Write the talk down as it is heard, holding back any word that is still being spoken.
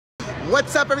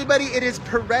What's up, everybody? It is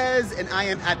Perez, and I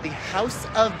am at the House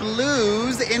of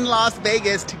Blues in Las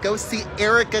Vegas to go see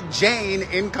Erika Jayne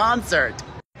in concert.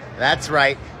 That's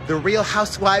right, the Real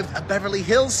Housewives of Beverly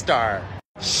Hills star.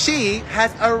 She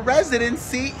has a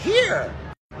residency here.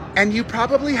 And you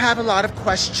probably have a lot of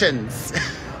questions.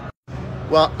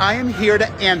 Well, I am here to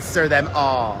answer them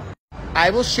all.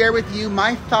 I will share with you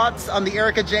my thoughts on the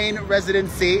Erika Jayne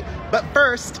residency, but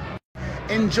first,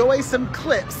 enjoy some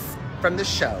clips from the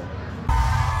show.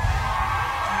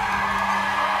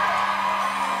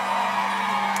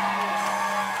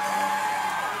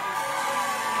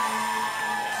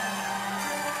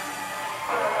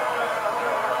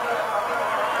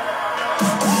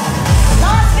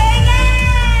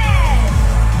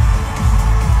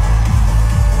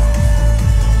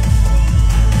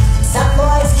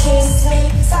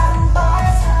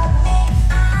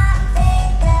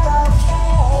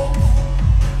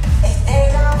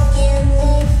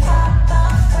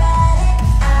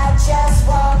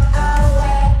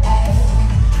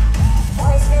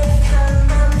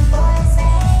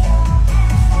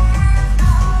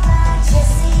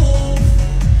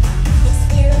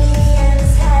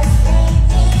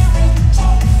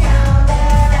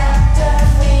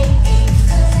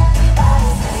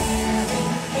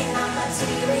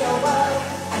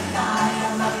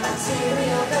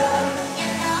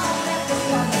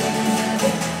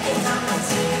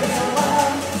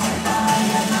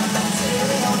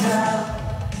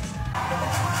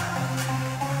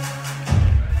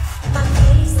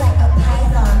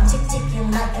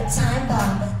 Time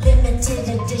bomb, limited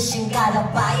edition, gotta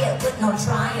buy it with no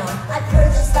try on. I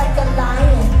purchase like a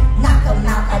lion, knock 'em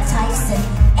out like Tyson.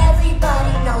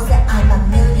 Everybody knows that I'm $1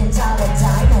 million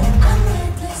diamond. I'm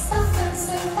ruthless,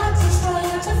 offensive, I destroy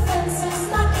your defenses.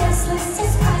 My guest list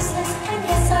is priceless, and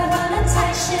yes, I run a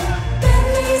tight ship.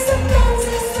 Bentleys and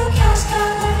Benzes, through cash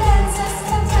color lenses,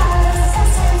 $10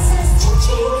 and senses.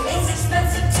 Cha-ching, it's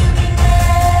expensive to be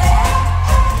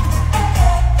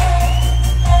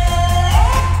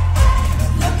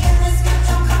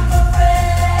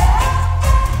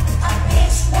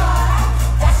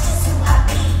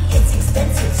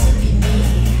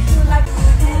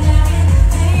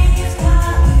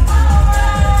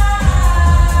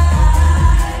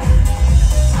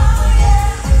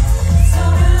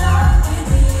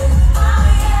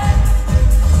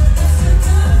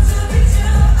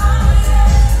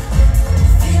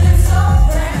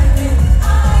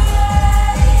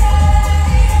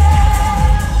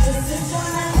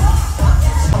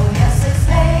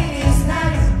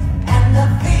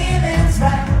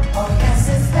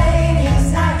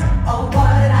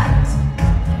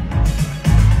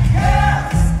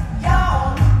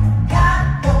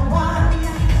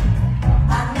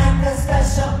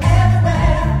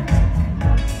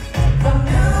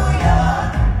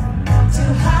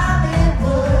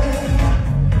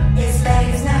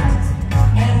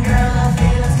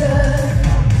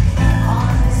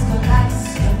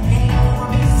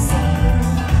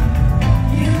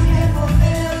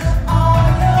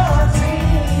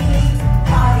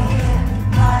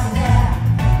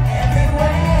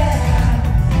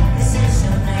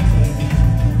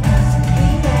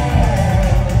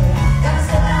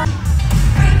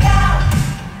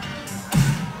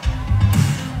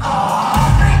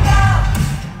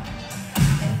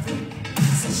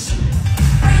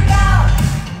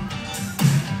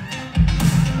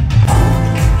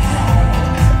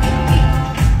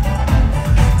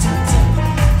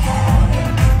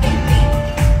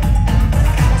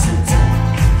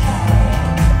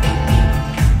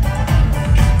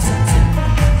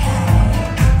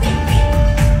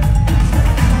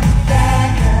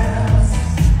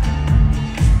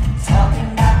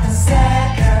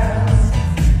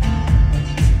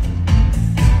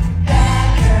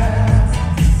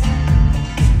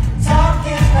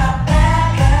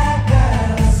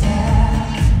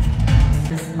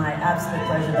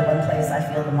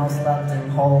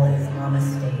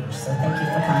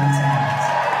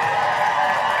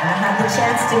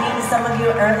chance to meet some of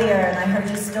you earlier, and I heard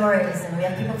your stories, and we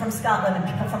have people from Scotland and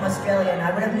people from Australia, and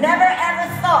I would have never ever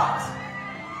thought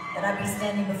that I'd be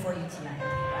standing before you tonight.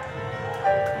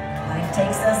 Life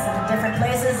takes us into different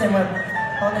places, and we're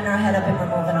holding our head up and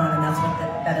we're moving on, and that's what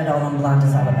That It All on Blonde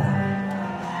is all about.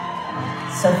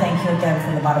 So thank you again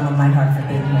from the bottom of my heart for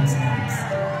being here tonight.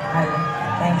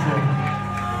 Thank you.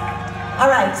 All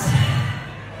right.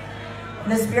 In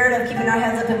the spirit of keeping our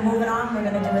heads up and moving on, we're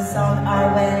going to do a song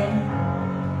our way.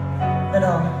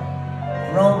 Little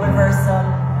role reversal.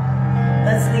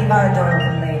 Let's leave our door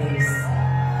open, ladies.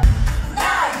 9,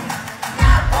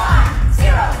 1, 0,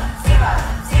 0,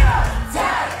 0,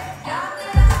 10.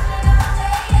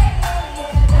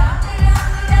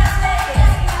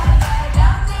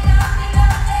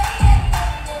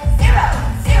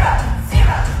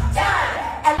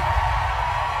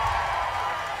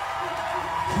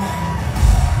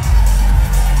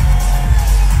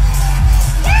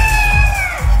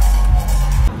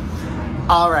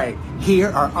 All right, here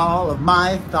are all of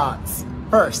my thoughts.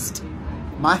 First,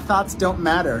 my thoughts don't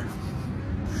matter.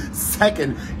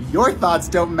 Second, your thoughts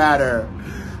don't matter.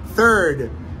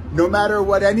 Third, no matter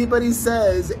what anybody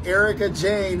says, Erika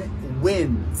Jayne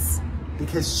wins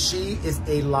because she is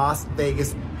a Las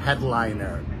Vegas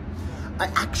headliner. I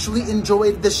actually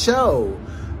enjoyed the show.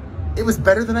 It was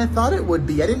better than I thought it would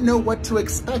be. I didn't know what to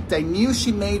expect. I knew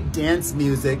she made dance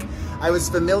music. I was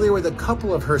familiar with a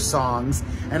couple of her songs,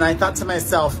 and I thought to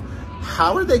myself,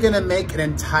 how are they gonna make an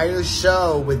entire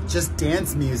show with just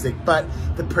dance music? But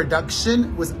the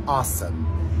production was awesome.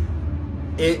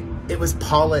 It was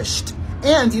polished.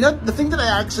 And you know, the thing that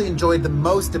I actually enjoyed the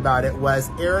most about it was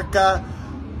Erika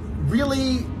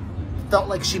really felt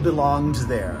like she belonged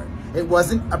there. It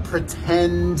wasn't a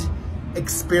pretend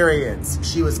experience.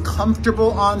 She was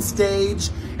comfortable on stage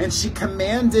and she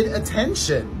commanded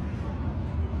attention.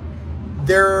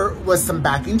 There was some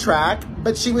backing track,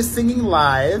 but she was singing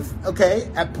live,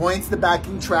 okay? At points, the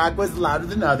backing track was louder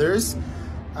than others.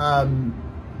 I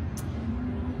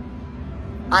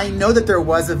know that there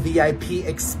was a VIP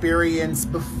experience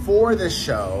before the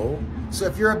show, so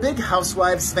if you're a big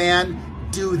Housewives fan,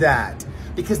 do that.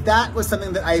 Because that was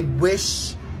something that I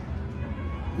wish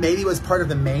maybe was part of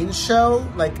the main show,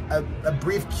 like a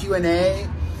brief Q&A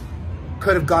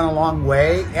could have gone a long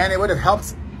way, and it would have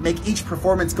helped make each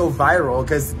performance go viral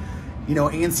because, you know,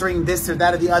 answering this or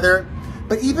that or the other.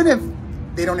 But even if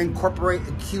they don't incorporate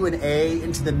a Q&A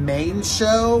into the main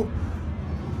show,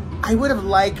 I would have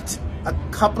liked a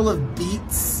couple of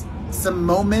beats, some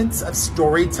moments of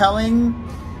storytelling.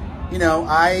 You know,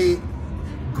 I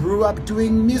grew up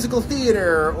doing musical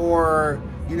theater, or,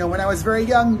 you know, when I was very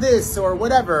young, this or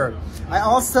whatever. I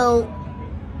also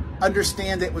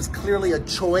understand it was clearly a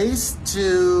choice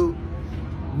to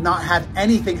not have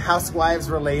anything Housewives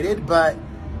related, but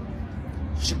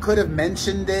she could have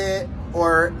mentioned it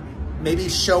or maybe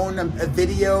shown a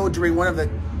video during one of the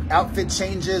outfit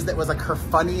changes that was like her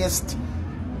funniest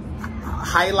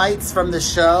highlights from the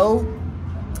show.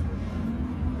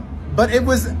 But it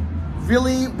was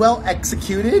really well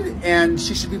executed and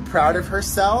she should be proud of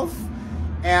herself.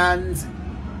 And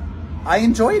I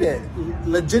enjoyed it,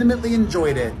 legitimately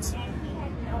enjoyed it.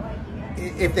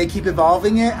 If they keep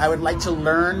evolving it, I would like to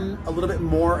learn a little bit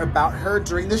more about her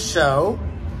during the show,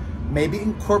 maybe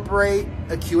incorporate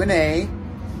a Q&A,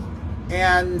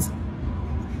 and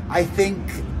I think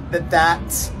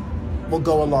that will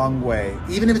go a long way,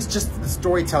 even if it's just the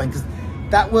storytelling, because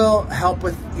that will help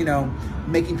with, you know,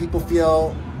 making people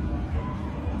feel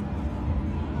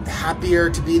happier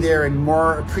to be there and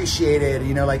more appreciated,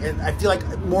 you know, like I feel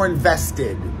like more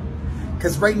invested.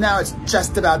 Because right now it's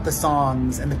just about the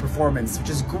songs and the performance,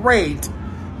 which is great,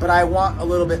 but I want a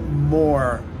little bit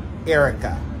more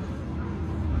Erika.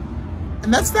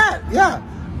 And that's that, yeah.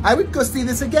 I would go see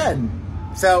this again.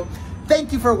 So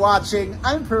thank you for watching.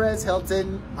 I'm Perez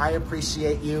Hilton. I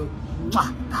appreciate you.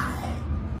 Mwah. Bye.